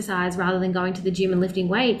of exercise rather than going to the gym and lifting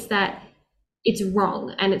weights, that it's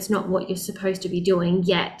wrong and it's not what you're supposed to be doing.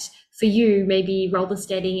 Yet for you, maybe roller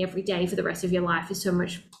skating every day for the rest of your life is so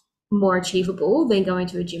much more achievable than going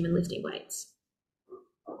to a gym and lifting weights.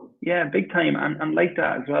 yeah, big time. And like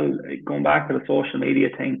that as well, going back to the social media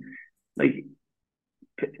thing, like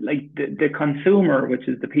like the consumer, which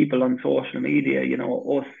is the people on social media,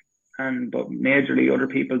 us, and but majorly other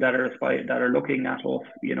people that are looking at us,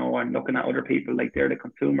 and looking at other people like they're the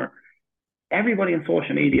consumer. Everybody on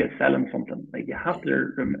social media is selling something. Like you have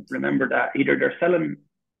to remember that either they're selling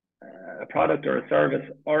a product or a service,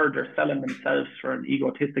 or they're selling themselves for an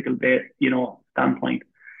egotistical standpoint.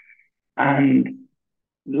 And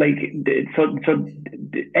like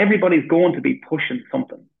everybody's going to be pushing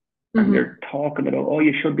something, and they're talking about, oh,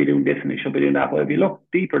 you should be doing this and you should be doing that. But if you look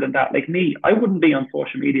deeper than that, like me, I wouldn't be on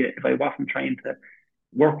social media if I wasn't trying to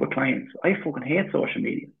work with clients. I fucking hate social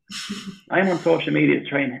media. I'm on social media to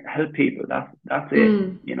try and help people. That's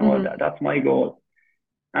it. That's my goal.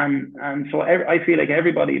 And so I feel like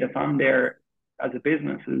everybody that's on there as a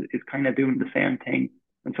business is kind of doing the same thing.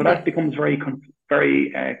 And so that becomes very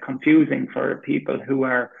confusing for people who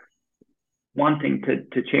are wanting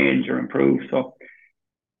to change or improve. So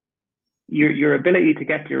your ability to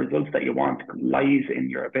get the results that you want lies in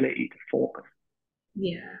your ability to focus.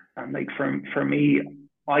 Yeah. And like for me,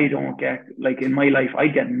 I don't get, like in my life, I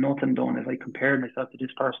get nothing done if I compare myself to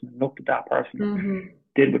this person and looked at that person,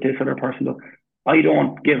 did what this other person does. I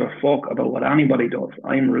don't give a fuck about what anybody does.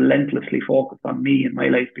 I'm relentlessly focused on me and my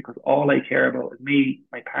life, because all I care about is me,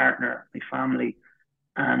 my partner, my family,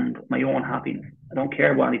 and my own happiness. I don't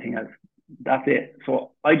care about anything else. That's it.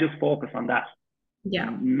 So I just focus on that. Yeah.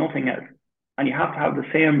 Nothing else. And you have to have the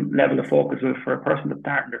same level of focus for a person that's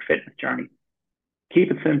starting their fitness journey.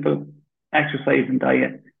 Keep it simple. Exercise and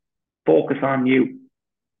diet. Focus on you.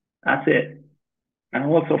 That's it. And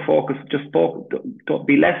also don't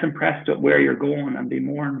be less impressed at where you're going and be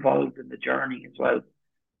more involved in the journey as well.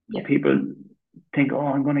 So people think, oh,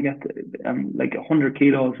 I'm going to get to like 100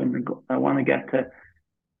 kilos and I want to get to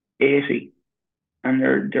 80. And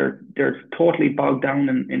they're totally bogged down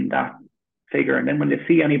in that figure. And then when they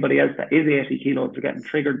see anybody else that is 80 kilos, they're getting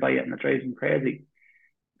triggered by it and it drives them crazy.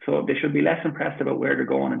 So they should be less impressed about where they're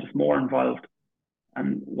going and just more involved.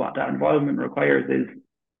 And what that involvement requires is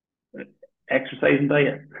exercise and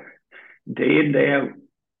diet. Day in, day out.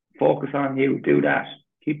 Focus on you. Do that.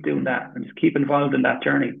 Keep doing that. And just keep involved in that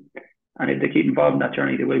journey. And if they keep involved in that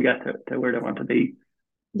journey, they will get to where they want to be.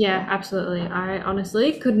 Yeah, absolutely. I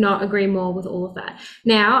honestly could not agree more with all of that.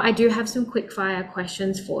 Now, I do have some quick fire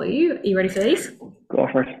questions for you. Are you ready for these? Go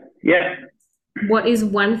for it. Yeah. What is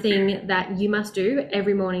one thing that you must do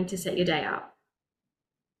every morning to set your day up?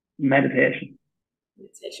 Meditation.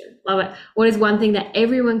 Love it. What is one thing that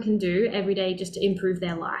everyone can do every day just to improve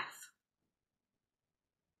their life?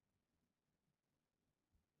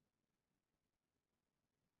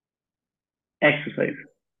 Exercise.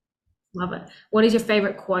 Love it. What is your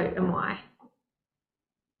favorite quote and why?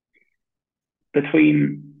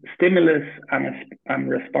 Between stimulus and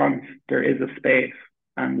response, there is a space.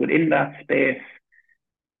 And within that space,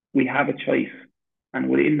 we have a choice. And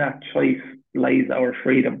within that choice lies our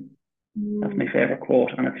freedom. That's my favorite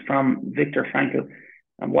quote. And it's from Viktor Frankl.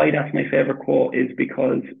 And why that's my favorite quote is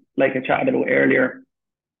because, like I chatted about earlier,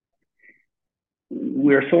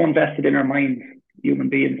 we're so invested in our minds, human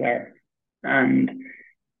beings are. And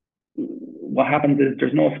what happens is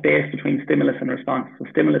there's no space between stimulus and response. So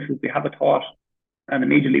stimulus is we have a thought and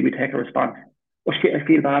immediately we take a response. Oh shit, I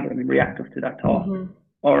feel bad, and I'm reactive to that thought.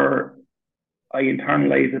 Or I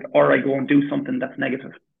internalize it, or I go and do something that's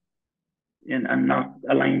negative and not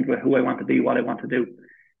aligned with who I want to be, what I want to do.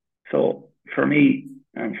 So for me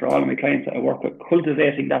and for all of my clients that I work with,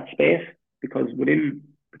 cultivating that space, because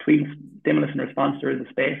between stimulus and response there is a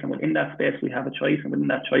space, and within that space we have a choice, and within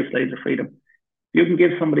that choice lies a freedom. You can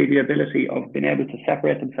give somebody the ability of being able to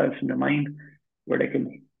separate themselves from their mind, where they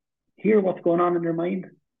can hear what's going on in their mind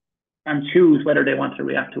and choose whether they want to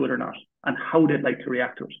react to it or not, and how they'd like to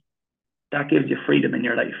react to it. That gives you freedom in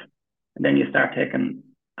your life. And then you start taking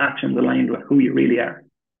actions aligned with who you really are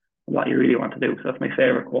and what you really want to do. So that's my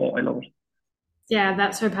favorite quote. I love it. Yeah,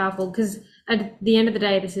 that's so powerful, because at the end of the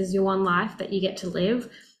day, this is your one life that you get to live.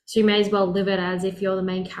 So you may as well live it as if you're the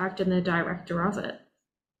main character and the director of it.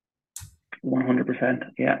 100%.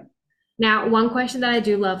 Yeah. Now, one question that I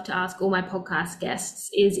do love to ask all my podcast guests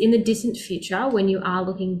is, in the distant future, when you are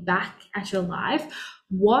looking back at your life,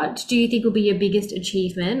 what do you think will be your biggest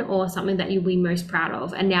achievement or something that you'll be most proud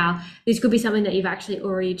of? And now this could be something that you've actually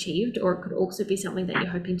already achieved, or it could also be something that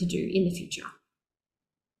you're hoping to do in the future.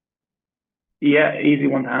 Yeah, easy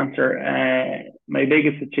one to answer. My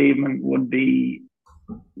biggest achievement would be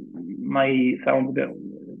sounds a bit,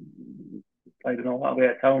 I don't know what way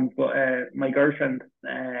it sounds, but my girlfriend,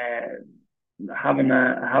 having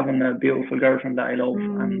a beautiful girlfriend that I love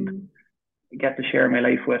and get to share my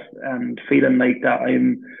life with, and feeling like that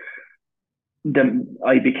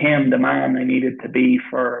I became the man I needed to be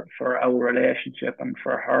for our relationship and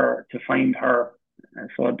for her to find her.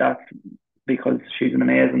 So that's because she's an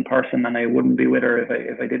amazing person, and I wouldn't be with her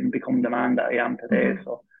if I didn't become the man that I am today. Mhm.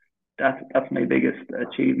 So that's my biggest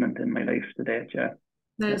achievement in my life to date. Yeah,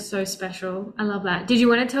 That yeah, is so special. I love that. Did you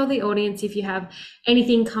want to tell the audience if you have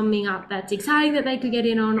anything coming up that's exciting that they could get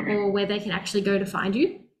in on, or where they can actually go to find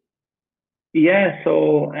you? yeah.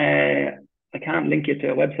 So I can't link you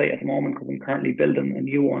to a website at the moment because I'm currently building a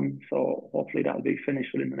new one. So hopefully that'll be finished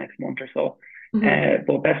within the next month or so. Hmm.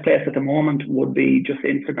 But best place at the moment would be just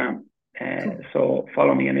Instagram. Cool. So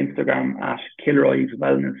follow me on Instagram at Kilroy's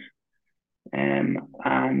Wellness. And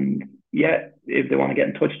yeah, if they want to get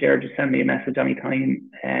in touch there, just send me a message anytime.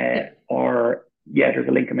 Yep. Or yeah, there's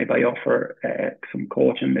a link in my bio for some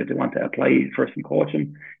coaching. If they want to apply for some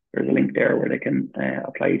coaching, there's a link there where they can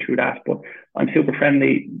apply through that. But I'm super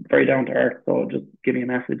friendly, very down to earth. So just give me a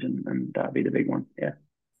message, and that'd be the big one. Yeah.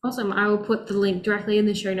 Awesome. I will put the link directly in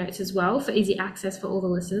the show notes as well for easy access for all the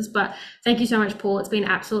listeners. But thank you so much, Paul. It's been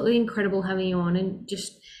absolutely incredible having you on, and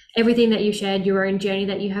just everything that you shared, your own journey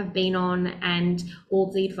that you have been on, and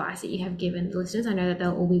all the advice that you have given the listeners. I know that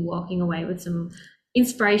they'll all be walking away with some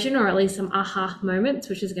inspiration, or at least some aha moments,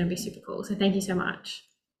 which is going to be super cool. So thank you so much.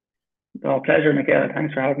 No, pleasure, Michaela.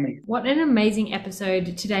 Thanks for having me. What an amazing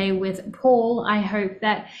episode today with Paul. I hope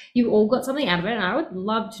that you all got something out of it. And I would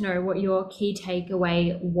love to know what your key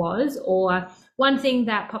takeaway was, or one thing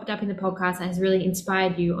that popped up in the podcast that has really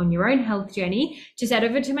inspired you on your own health journey. Just head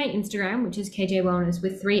over to my Instagram, which is KJ Wellness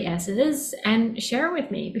with 3 S's, and share it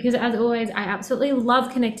with me, because as always, I absolutely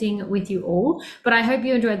love connecting with you all. But I hope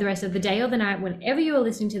you enjoyed the rest of the day or the night whenever you are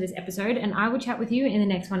listening to this episode, and I will chat with you in the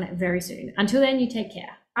next one very soon. Until then, you take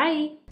care. Bye.